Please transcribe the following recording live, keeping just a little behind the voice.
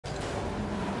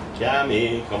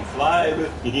Cammy, come fly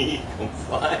with me, come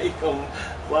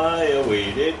fly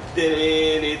away.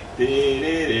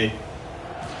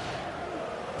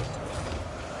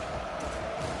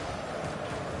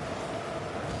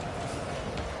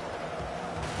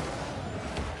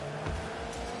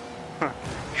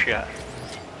 Shit.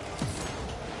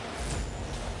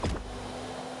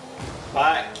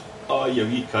 Back. Oh, you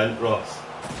wee cunt, Ross.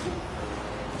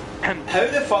 How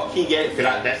the fuck can you get for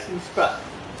that distance, but?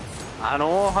 I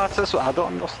know, that's just what I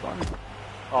don't understand.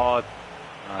 Oh,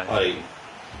 Alright.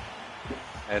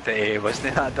 It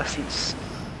wasn't that distance.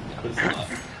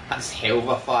 That's hell of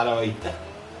a far away.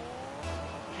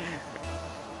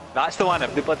 That's the one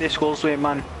everybody scores with,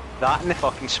 man. That and the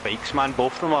fucking spikes, man.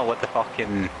 Both of them are like the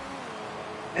fucking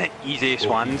easiest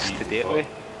ones to date with.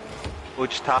 We'll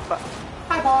just tap it.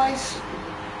 Hi, boys.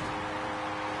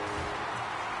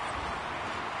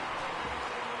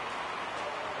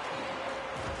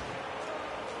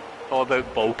 All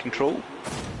about ball control.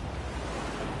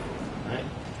 Right.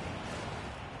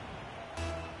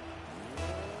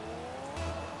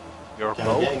 Your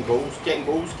ball. Getting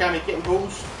goals, Cammy, getting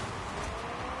goals.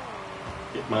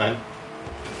 Good man.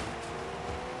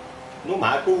 No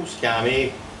my goals,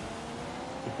 Cammy.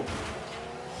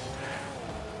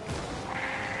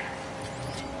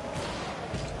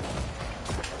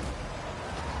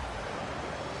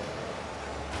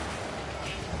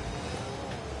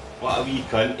 What a wee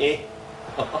cunt, eh?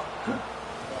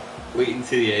 Waiting to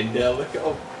the end there, look at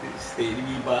him. Stay the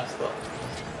wee bastard.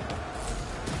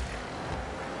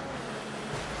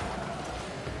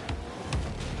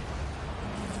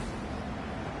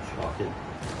 Fucking.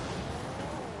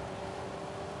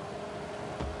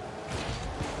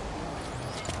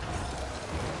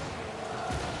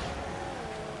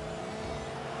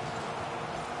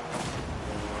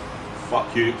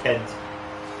 Fuck you, kid.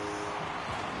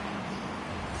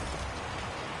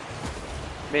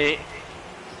 Mate,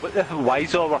 what the why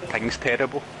is all our things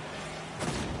terrible?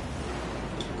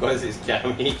 Because it's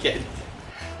Cammy, kid.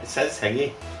 It says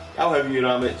thingy. I'll have you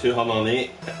ram at 208.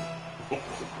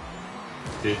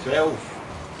 212.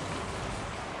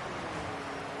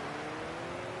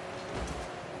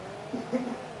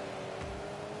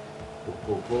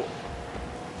 Go.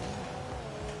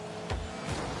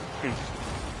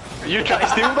 You try to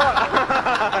steal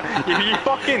that? you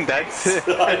fucking did.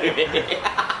 Sorry.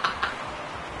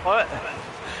 What?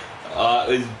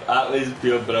 That was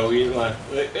pure brilliant, man.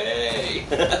 Like, hey!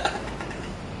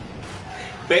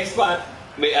 Best man,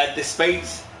 mate, the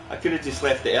spikes, I could have just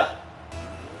left it here.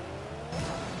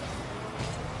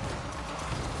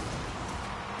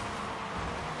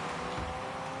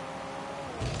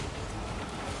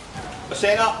 A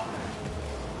centre!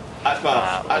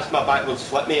 That's my backwards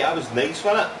flip, mate. That was nice,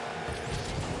 wasn't it?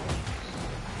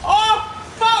 Oh,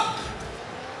 fuck!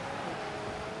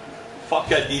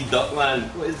 Fuck, I need duck, man.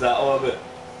 What is that all about?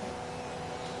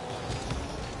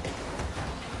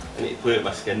 I need to play with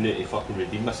my skin now to fucking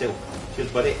redeem myself.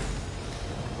 Cheers, buddy.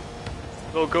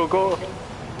 Go.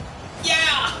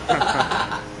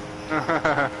 Yeah!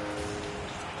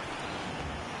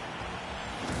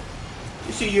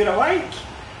 You see, you're a wank.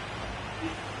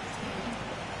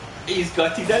 He's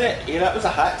gutted in it. Yeah, that was a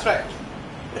hat trick.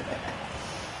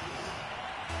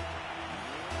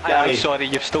 I'm sorry,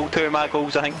 you've stole 2 of my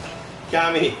goals, I think.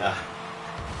 Cammy,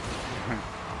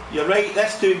 you're right,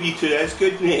 this 2v2 is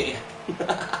good, mate.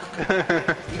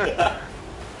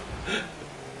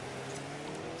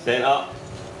 Sent up.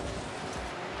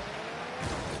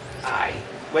 Aye.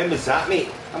 When was that,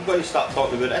 mate? I'm going to start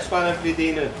talking about this one every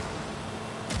day now.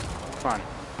 Fun.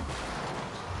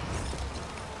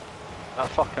 That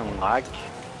fucking lag.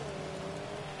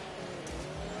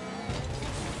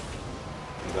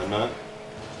 You done that?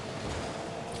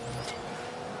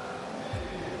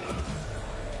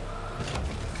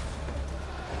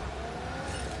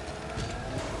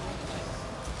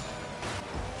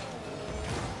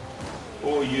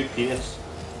 Oh, you penis.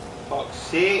 Fuck's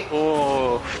sake.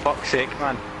 Oh, fuck's sake,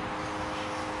 man.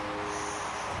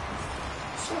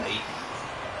 Sorry.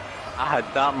 I had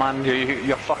that, man.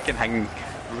 Your fucking thing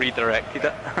redirected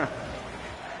it.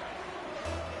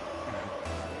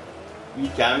 Wee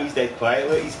Cammy's dead quiet,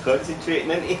 look, he's concentrating,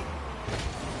 isn't he?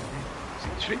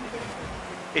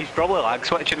 He's probably lag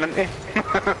switching, isn't he?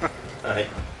 Aye.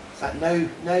 Is that now?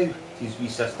 To his wee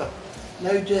sister.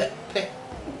 Now do it.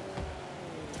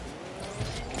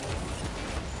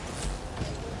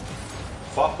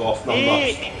 Fuck off,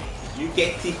 numbers. You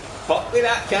get to fuck with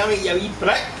that, Cammy, you wee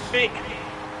prick. Fake.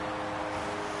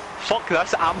 Fuck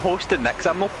this, I'm hosting next,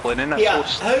 I'm not playing in this Yeah,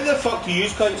 host. how the fuck do you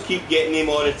cunts keep getting him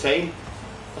all the time?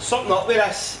 There's something up with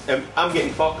this, I'm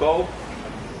getting fuck all.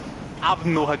 I've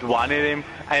not had one of them.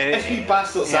 This wee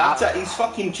bastard's at it, he's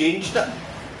fucking changed it.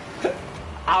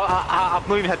 I've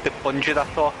not even had the bungee, I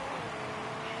thought.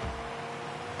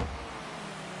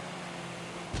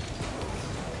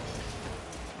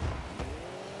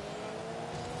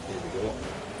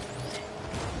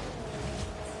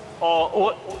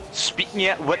 Oh, speaking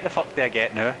of it, what the fuck do I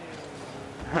get now?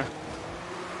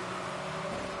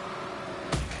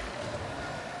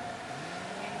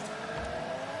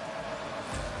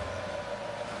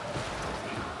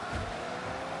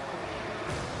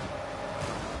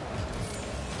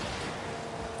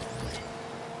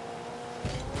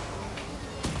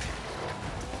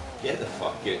 Get the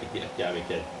fuck out of here, gammy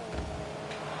kid.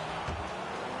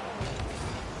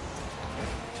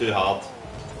 Too hard.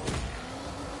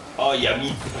 Oh, you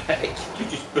wee prick. You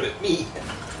just put it me.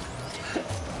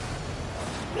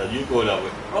 Yeah, you going up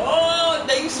with. Oh,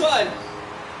 nice one!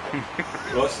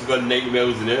 Ross has gone 90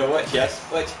 miles an hour. Watch this.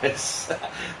 Watch this.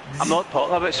 I'm not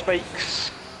talking about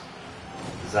spikes.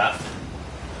 Zap.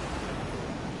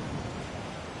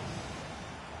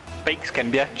 Spikes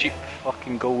can be a cheap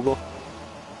fucking goal though.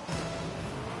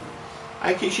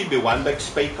 I think it should be one big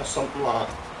spike or something like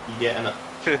that. You get in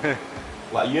it.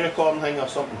 Like a unicorn thing or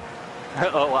something.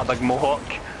 Oh, like a big mohawk.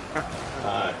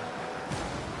 Aye.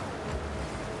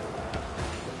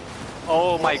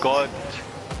 Oh my god.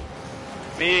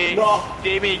 Mate, no.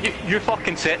 Jamie, you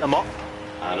fucking set them up.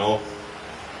 I know.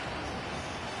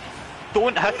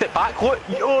 Don't hit it back, look.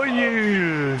 Oh,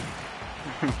 you.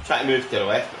 Try to move to the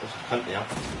left, but there's a cunt there.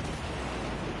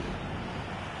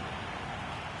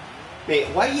 Mate,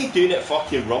 why are you doing it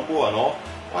fucking rumble and all?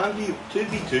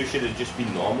 2v2 should have just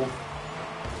been normal.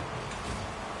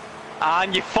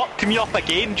 And you fucked me up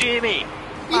again, Jamie.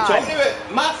 What are you talking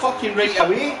about? My fucking right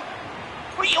away.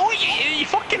 Wait, oh, you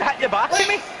fucking hit your back at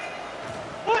me?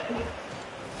 What?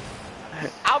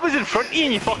 I was in front of you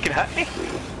and you fucking hit me.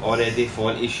 Already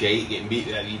Fonty shite getting beat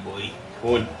with a wee boy.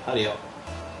 Come on, hurry up.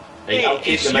 Right, hey, I'll take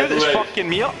it's the you middle that's route. fucking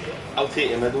me up. I'll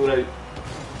take the middle route.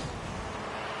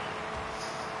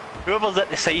 Whoever's at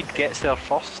the side gets there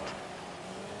first.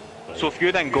 Right. So if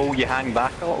you then go, you hang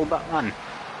back a little bit, man.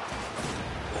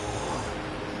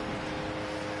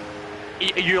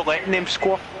 You're letting them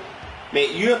score?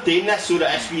 Mate, you're doing this so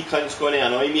that this wee cunt's going to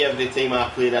annoy me every time I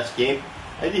play this game.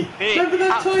 Hey, remember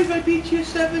that time I beat you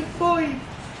 7-5?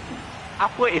 I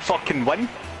play to fucking win.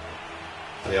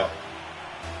 Hurry up.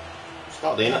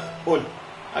 Start doing it. Go on.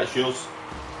 That's yours.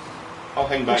 I'll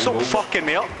hang back Stop and go. fucking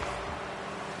me up.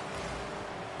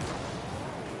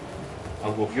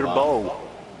 I'll go for Your that. ball.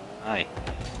 Aye.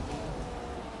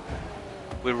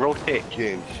 We rotate.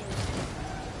 James,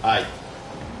 Aye.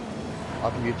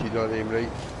 I've muted all them, right?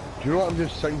 Do you know what I'm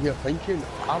just sitting here thinking?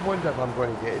 I wonder if I'm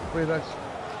going to get to play this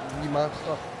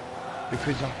remaster.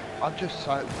 Because I've just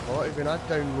sat and thought when I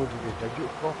downloaded the digital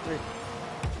copy,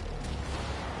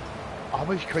 I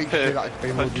was quite sure that I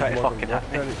downloaded try to Modern fucking hit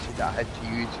Warfare me. and it said that I had to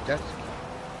use disc.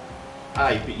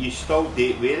 Aye, but you still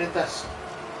date wear of this.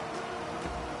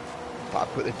 But I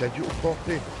put the digital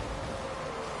copy.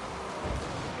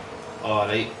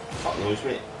 Alright, fuck knows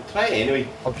mate. Try it anyway.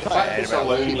 I'll The try fact it it's anyway,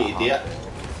 I'll allowing see me to what do it.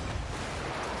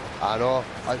 I know,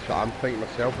 that's what I'm thinking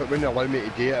myself. It wouldn't allow me to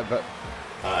do it, but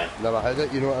Aye. never had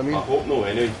it, you know what I mean? I hope no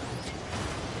anyway.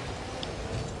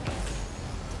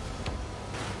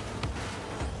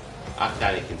 I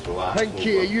can't control that.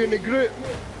 Pinky, are you in the group?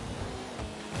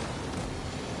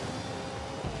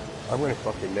 I'm going to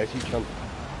fucking message him.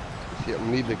 See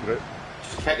him leave the group.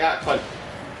 Just kick that cunt.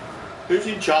 Who's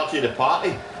in charge of the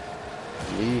party?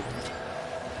 Me.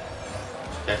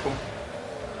 Just kick him.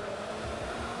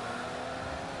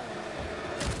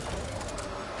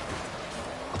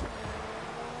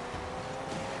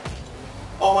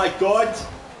 Oh my god!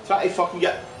 Try to fucking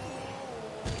get...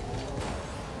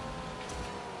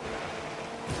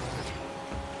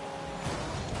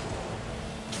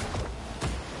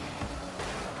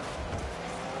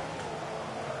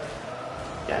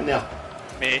 Get in there.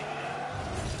 Me.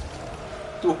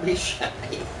 Don't be shy.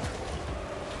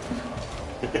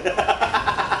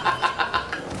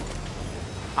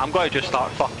 I'm going to just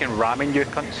start fucking ramming you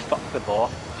cunts. Fuck the ball.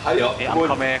 Hurry up, Hey, come I'm on.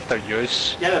 coming after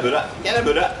yous. Get about it, get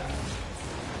about it.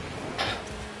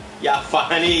 Ya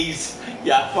fannies,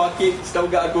 ya fucking still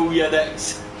gotta go your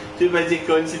dicks. Too busy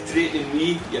concentrating on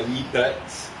me, you wee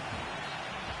pricks.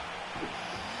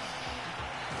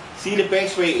 See the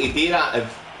best way to do that if...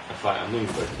 In fact, I'm not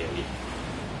even going to tell you.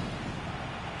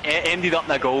 It ended up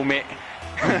in a goal, mate.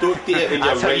 You don't do it when you're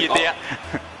That's how right you do up.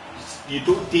 it. You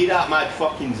don't do that mad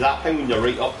fucking zapping when you're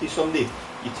right up to somebody.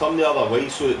 You turn the other way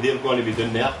so that they're going to be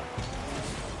down there.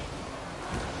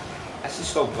 This is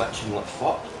still glitching like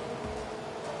fuck.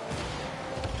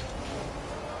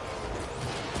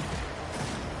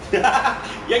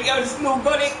 You girls no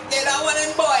gonna get that one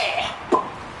in, boy!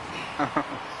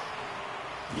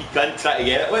 You can't try to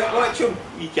get it. Watch him.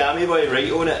 You cammy boy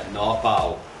right on it. No,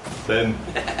 pal. Boom.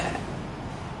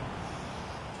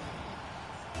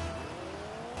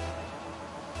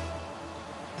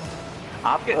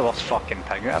 I've got the worst fucking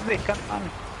thing out of the cunt, man.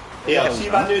 Yeah, see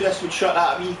if I knew this would shut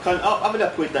that wee cunt up, I would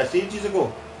have played this ages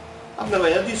ago. I've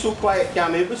never heard you so quiet,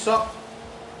 Cammy. What's up?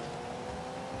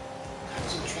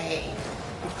 Concentrating.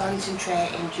 I'm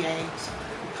concentrating, James.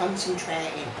 I'm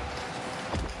concentrating.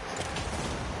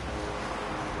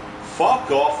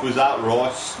 Fuck off, was that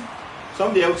Ross?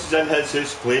 Somebody else is in his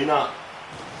house playing that.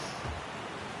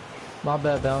 My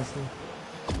bad, Bouncy.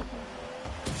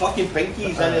 Fucking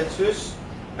Pinky's in his house.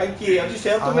 Pinky, I just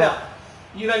heard him there.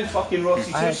 You're in fucking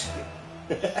Ross's house.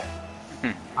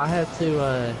 I had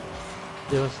to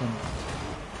do some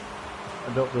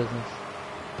adult business.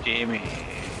 Jamie,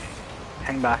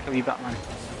 hang back a wee bit, man.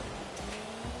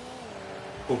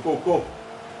 Go, go, go.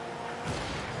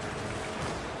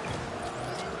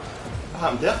 What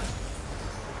happened there?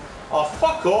 Oh,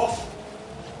 fuck off!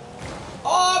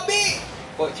 Oh, mate!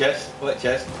 Watch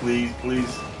this, please,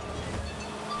 please.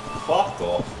 Fuck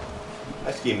off.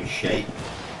 This game is shite.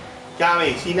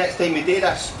 Cammy, see next time we do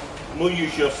this, no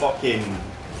use your fucking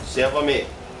server, mate.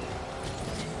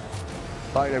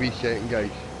 Back in a wee second, guys.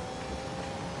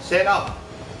 Set up.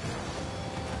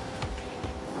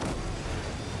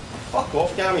 Fuck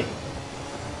off, Cammy.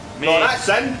 No, that's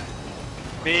in.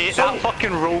 Mate, Sorry. that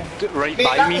fucking rolled right Mate,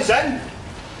 by that me. was in.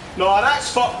 No,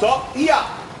 that's fucked up. Here.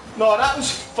 No, that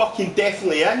was fucking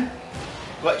definitely in.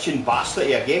 Glitching bastard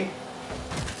of a game.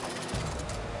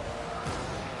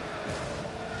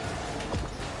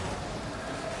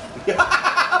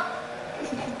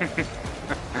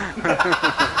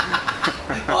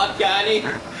 Oh, Canny.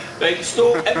 Right,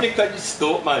 stop. Every cunt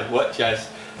stop, man. Watch this.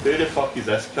 Who the fuck is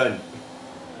this cunt?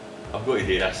 I've got to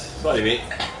do this. Sorry, mate.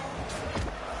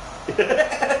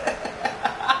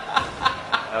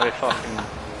 Very fucking...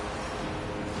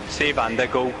 Save and a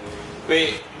goal.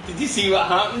 Wait, did you see what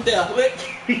happened there? Look,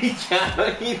 he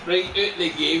Cammy right out the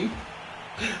game.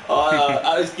 Oh,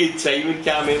 that was good timing,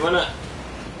 Cammy, wasn't it?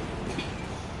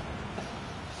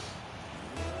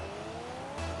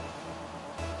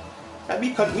 That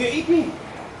wee cunt muted me.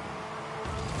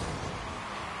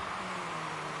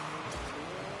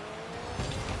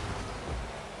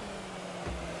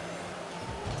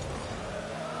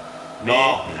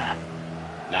 No.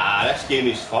 Nah, this game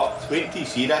is fucked. Wait till you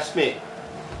see this, mate.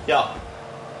 Here.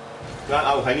 Grant,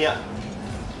 I'll hang you.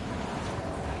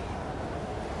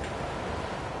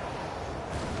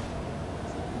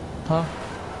 Huh?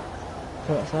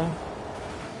 What's that?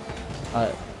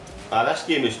 Alright. Ah, this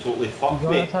game is totally fucked, You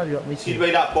mate. got you got me See too. the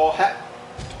way that ball hit?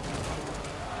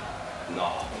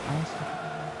 No.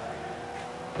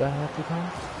 Do I have to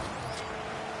come?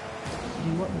 Do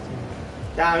you want me to?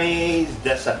 Cammy's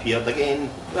disappeared again.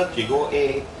 Where'd you go,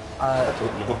 eh? I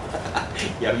don't know.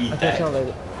 You wee I'll catch you dick.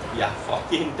 later. You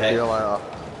fucking See dick. you later.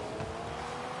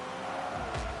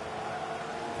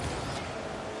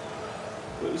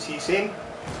 What was he saying?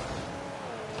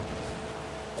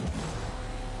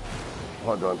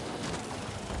 Hold on.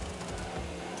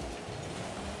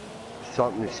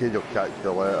 Something he said he'll catch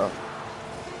you later.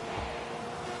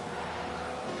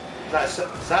 Is that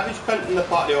Savage cunt in the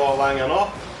party all hanging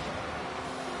off?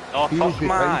 Oh, He fuck, was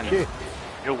man. behind you.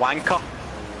 You wanker.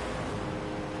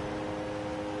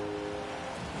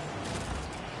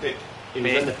 Look, he was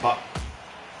Mate. in the party.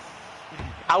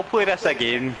 I'll play this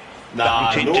again. Nah,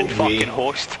 I'm changing no fucking way.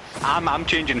 host. I'm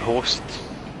changing hosts.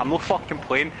 I'm not fucking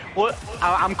playing. Look,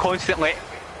 I'm constantly...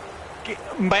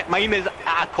 Mine is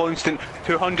at a constant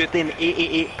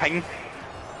 288 ping.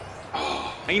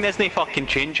 Mine isn't fucking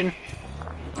changing.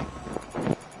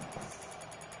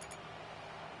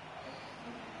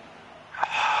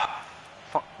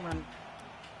 Fuck, man.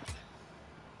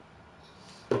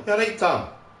 You alright, Tom?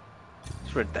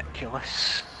 It's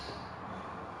ridiculous.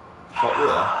 Fuck you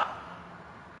there.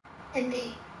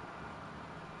 Indeed.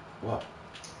 What?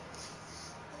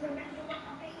 Remember what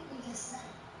I made you just now?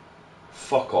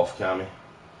 Fuck off, Cammy.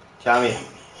 Cammy.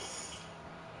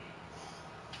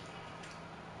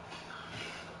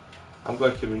 I'm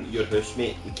going to come into your house,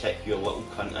 mate, and kick your little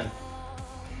cunt in.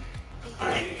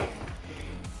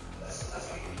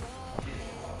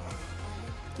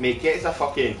 Mate, get us a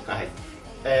fucking... Aye.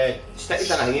 Stick us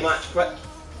in a hanging match, quick.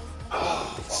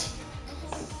 Oh, fuck.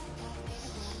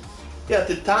 Yeah,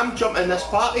 did Tam jump in this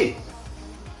party?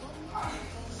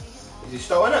 Is he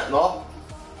still in it? No?